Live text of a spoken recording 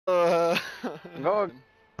Go.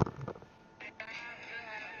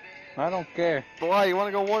 I don't care. But why? You want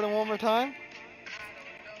to go Warden one more time?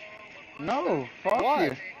 No, fuck Why?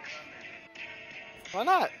 you. Why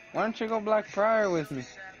not? Why don't you go Black Friar with me?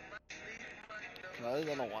 Because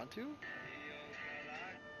I don't want to.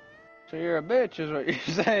 So you're a bitch is what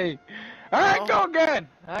you're saying. Alright, go again!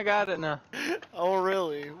 I got it now. Oh,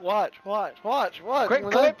 really? Watch. Quit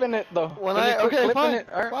clipping it, though. Okay, fine.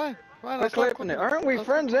 Quit clipping it. Aren't we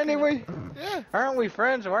friends anyway? Yeah. Aren't we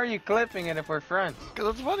friends? Why are you clipping it if we're friends?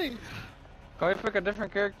 Because it's funny. Can we pick a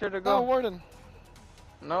different character to go? Oh, Warden.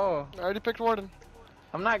 No. I already picked Warden.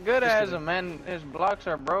 I'm not good as him, man. His blocks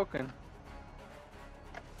are broken.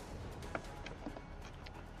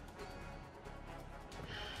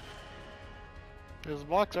 His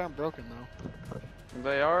blocks aren't broken, though.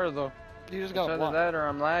 They are, though. You just got to either block. that or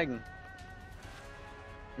I'm lagging.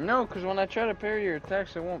 No, because when I try to parry your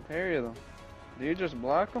attacks, it won't parry them. Do you just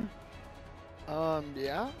block them?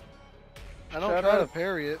 Yeah. I don't try to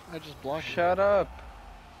parry it. I just block it. Shut up.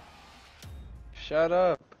 Shut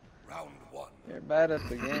up. Round one. You're bad at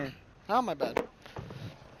the game. How am I bad?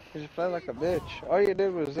 You just play like a bitch. All you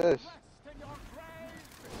did was this.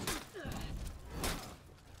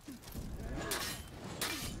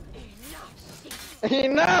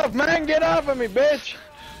 Enough, man! Get off of me, bitch!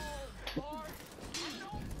 Uh-oh.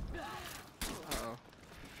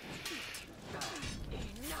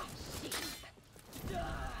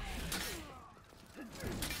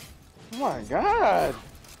 Oh my god!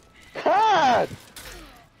 God!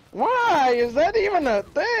 Why is that even a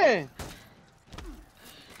thing?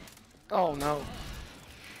 Oh, no.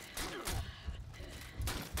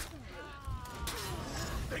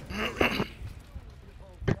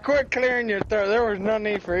 Quit clearing your throat. There was no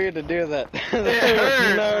need for you to do that. There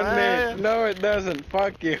was no need. No, it doesn't.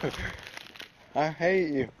 Fuck you. I hate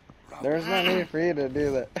you. There's no need for you to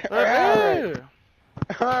do that. Alright.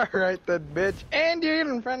 Alright then, bitch. And you're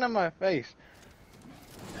in front of my face.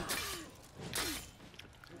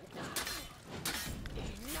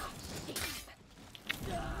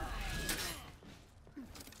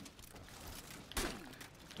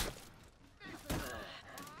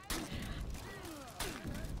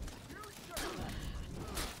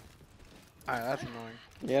 Alright, that's annoying.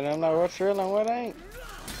 You don't know what's real and what ain't.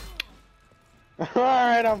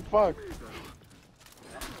 Alright, I'm fucked.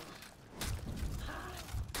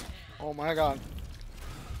 Oh my god.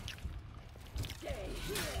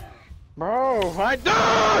 Bro, I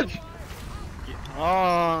dodged!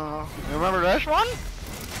 Oh, you remember this one?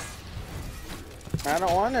 I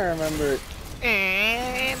don't want to remember it.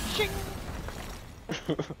 And ching.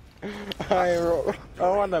 I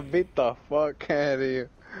want to beat the fuck out of you.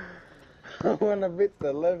 I want to beat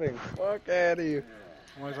the living fuck out of you.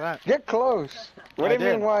 What's that? Get close. What do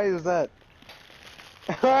you mean, why is that?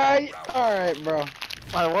 Alright, bro.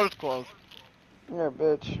 I was close. You're a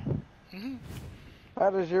bitch. How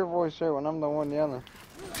does your voice hurt when I'm the one yelling?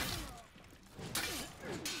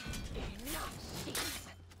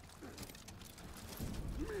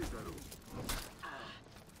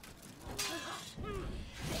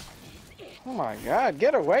 Oh my god,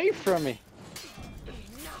 get away from me.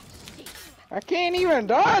 I can't even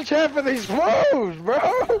dodge half of these moves, bro.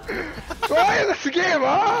 Why is this game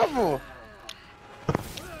awful?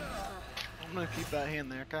 I'm gonna keep that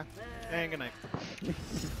hand there, okay? And good night.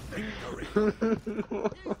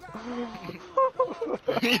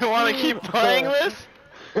 You wanna keep playing this?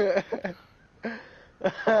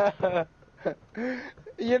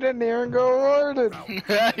 You didn't even go Warden.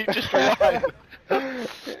 You just lied.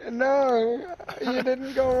 No, you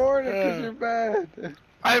didn't go Warden because you're bad.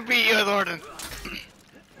 I beat you with Warden.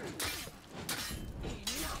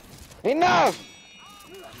 Enough!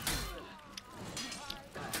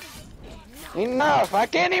 Enough! I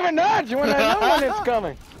can't even dodge when I know when it's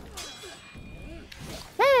coming.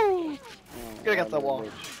 Woo! Get against that wall.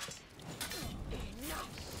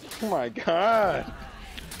 Oh my god.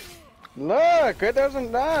 Look, it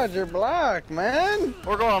doesn't dodge or block, man.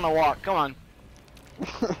 We're going on a walk, come on.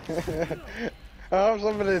 I hope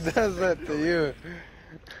somebody does that to you.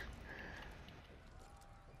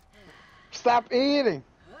 Stop eating.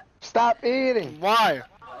 Stop eating. Why?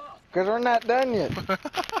 Because we're not done yet.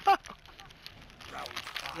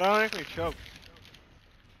 Don't make me choke.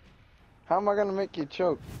 How am I going to make you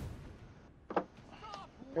choke?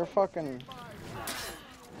 You're fucking...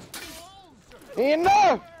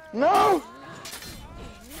 Enough! No!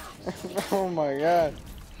 Oh my god.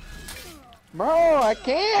 Bro, I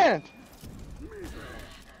can't!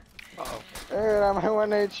 Uh-oh. Dude, I'm at 1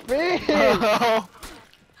 HP! Uh-oh.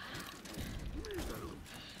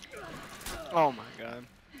 Oh my god.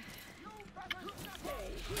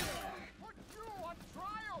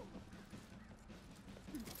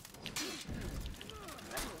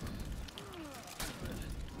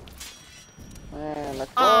 And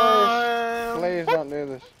of course, please don't do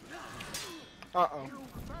this. Uh-oh.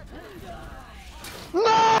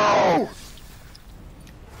 No!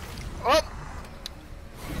 Oh!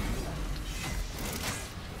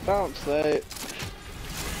 Don't say it.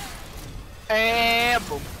 And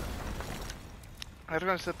boom. I'm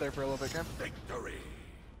gonna sit there for a little bit, okay? Victory.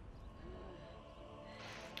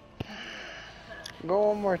 Go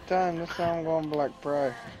one more time. This time I'm going Black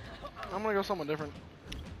Pride. I'm gonna go somewhere different.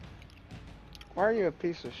 Why are you a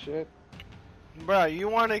piece of shit? Bruh, you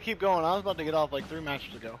wanted to keep going. I was about to get off like 3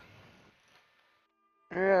 matches ago.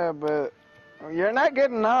 Yeah, but you're not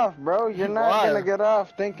getting off, bro. You're not Why? gonna get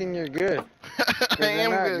off thinking you're good. I You're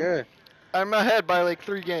am not good. I'm ahead by like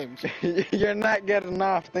 3 games. You're not getting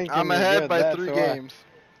off thinking I'm you're ahead good. by That's 3 why. games.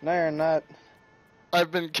 No, you're not.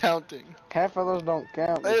 I've been counting. Half of those don't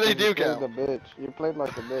count. Hey, they because do you played count. The bitch. You played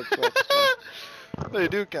like a bitch. That's why. They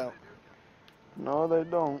do count. No, they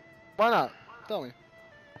don't. Why not? Tell me.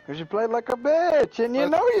 Cause you played like a bitch, and you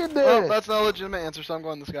That's- know you did. Well, that's not a legitimate answer, so I'm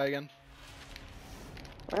going this guy again.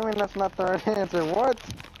 I mean, that's not the right answer. What?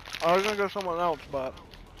 I was gonna go someone else, but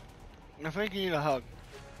I think you need a hug.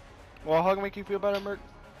 Will a hug make you feel better, Merc?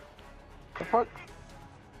 The fuck?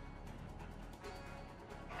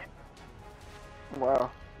 Wow.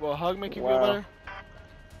 Will a hug make you Wow. feel better?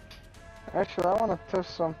 Actually, I want to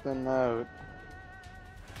test something out.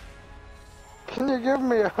 Can you give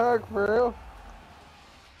me a hug for real?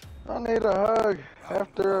 I need a hug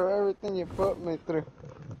after everything you put me through.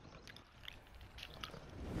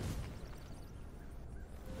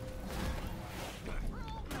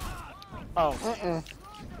 Oh.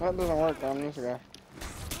 That doesn't work on this guy.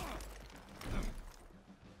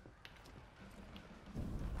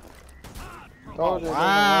 Told you it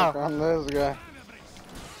wow. doesn't work on this guy.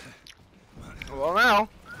 Well, now.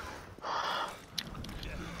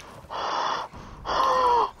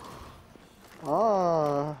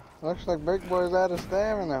 Oh, looks like Big Boy's out of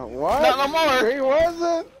stamina. What? Not no more. He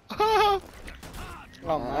wasn't?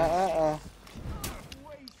 Oh, man.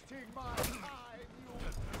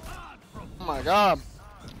 Oh my god.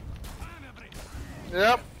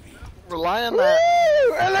 Yep. Rely on that.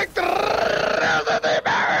 Woo! Electricity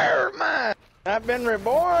power, man! I've been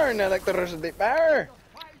reborn, electricity power.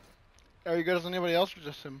 Are you good as anybody else or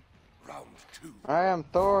just him? Round 2. I am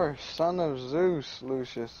Thor, son of Zeus,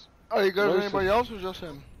 Lucius. Are you good as Lucius. anybody else or just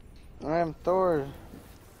him? I am Thor,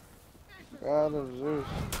 god of Zeus.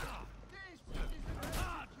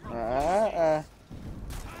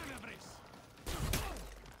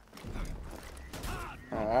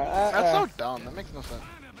 That's so dumb. That makes no sense.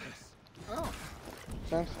 Oh.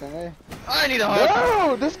 Sense to me. I need a hug.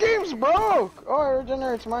 No, this game's broke. Oh, it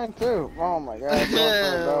regenerates mine too. Oh my god. it's going for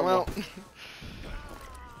a Yeah, double. well.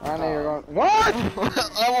 I know you're going. What?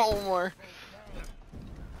 I want one more.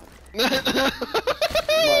 My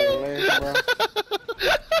leg, bro.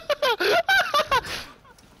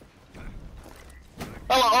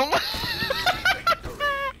 I want one more.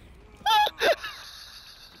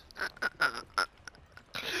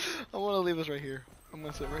 I want to leave this right here. I'm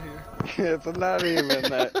gonna sit right here. It's not even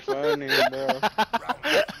that funny, bro.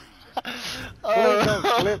 Please Oh. don't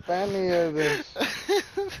clip any of this.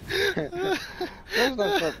 Please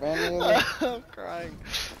don't clip any of this. I'm crying.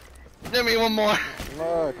 Give me one more.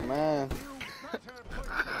 Look, man.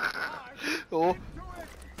 Oh.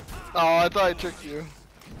 Oh, I thought I tricked you.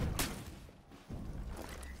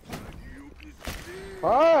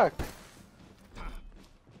 Fuck!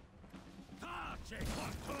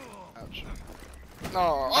 Ouch.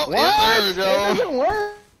 Oh, What? yeah, there we It go. doesn't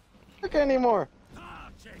work anymore.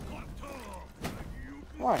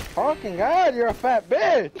 My fucking god, you're a fat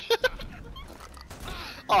bitch!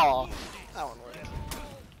 Oh, that one worked.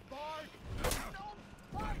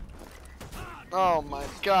 Oh my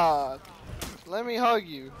god. Let me hug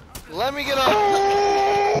you. Let me get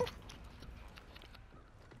up.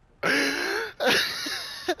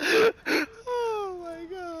 Oh my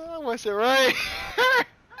god. I want to sit right here.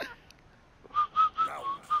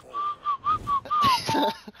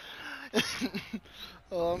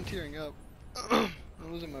 Oh, I'm tearing up. I'm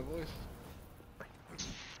losing my voice.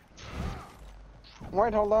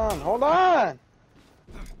 Wait, hold on, hold on!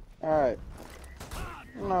 Alright.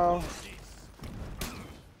 No.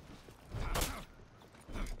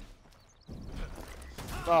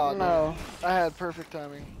 Oh, No. dude. I had perfect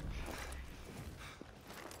timing.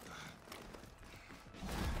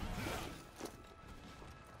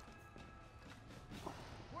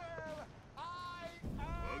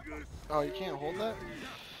 Oh, you can't hold that?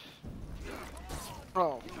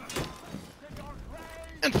 Oh.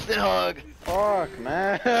 Instant hug! Fuck,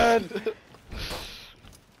 man!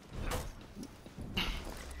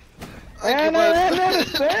 And I ran out of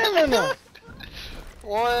stamina.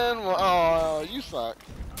 Oh, you suck.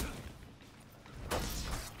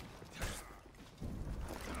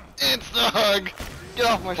 Insta hug. Get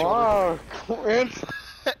off my shoulder. Fuck. It's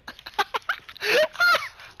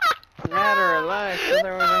matter of life,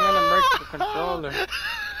 otherwise I'm gonna break the controller.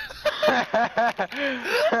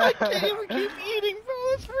 I can't even keep eating from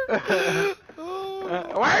this.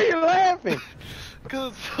 Why are you laughing?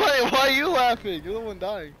 Cause why are you laughing? You're the one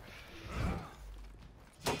dying.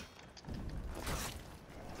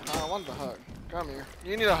 I wanted a hug. Come here.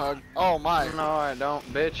 You need a hug. Oh my. No, I don't,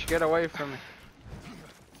 bitch. Get away from me.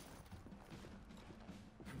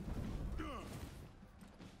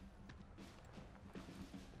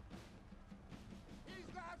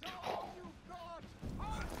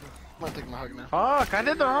 I'm gonna take my hug now. Fuck, I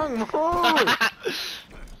did the wrong move.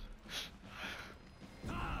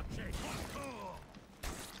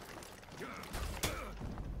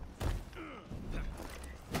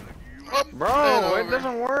 Bro, it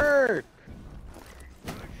doesn't work.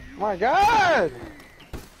 My God.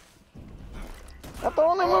 That's the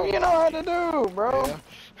only move you know how to do, bro.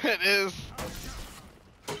 Yeah, it is.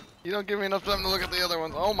 You don't give me enough time to look at the other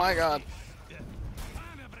ones. Oh my God.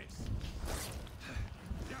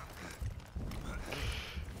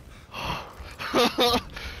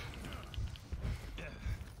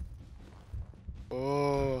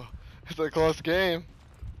 Oh, it's a close game.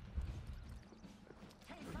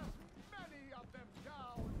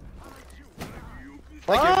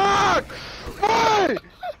 Fuck! Why?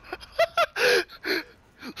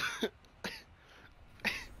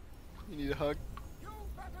 You need a hug?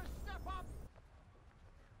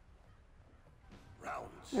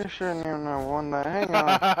 You shouldn't even have won that. Hang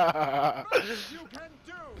on.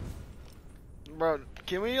 Bro,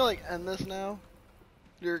 can we like end this now?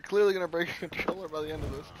 You're clearly gonna break a controller by the end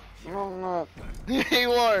of this. No, I'm not.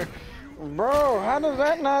 You are. Bro, how does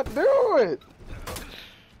that not do it?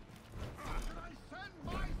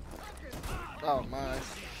 Oh my.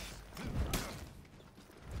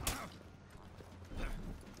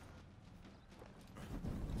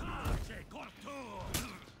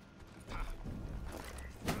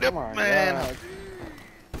 Come on, Man.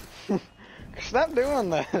 God. Stop doing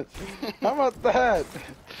that. How about that?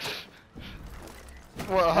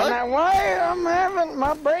 What, Why I'm having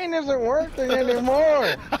my brain isn't working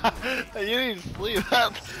anymore. You need to sleep.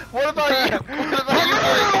 What about you?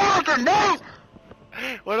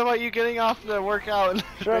 What about you getting off the workout? In the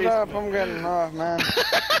Shut basement? up, I'm getting off, man.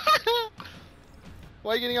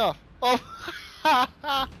 Why are you getting off? Oh.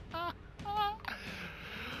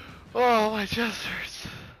 Oh, my chest hurts.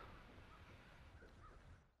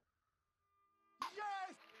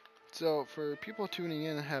 So, for people tuning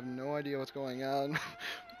in and have no idea what's going on,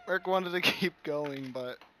 Merc wanted to keep going,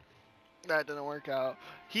 but that didn't work out.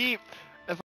 He